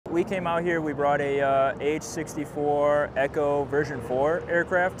We came out here, we brought a AH-64 Echo version 4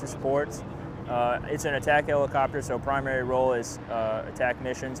 aircraft to support. It's an attack helicopter, so primary role is attack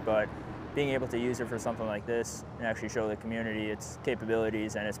missions, but being able to use it for something like this and actually show the community its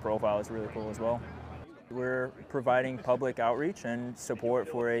capabilities and its profile is really cool as well. We're providing public outreach and support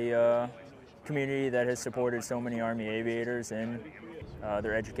for a community that has supported so many Army aviators in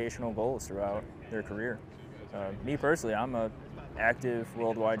their educational goals throughout their career. Me personally, I'm an active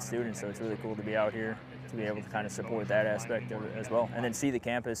worldwide student, so it's really cool to be out here to be able to kind of support that aspect of it as well, and then see the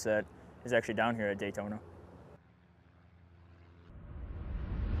campus that is actually down here at Daytona.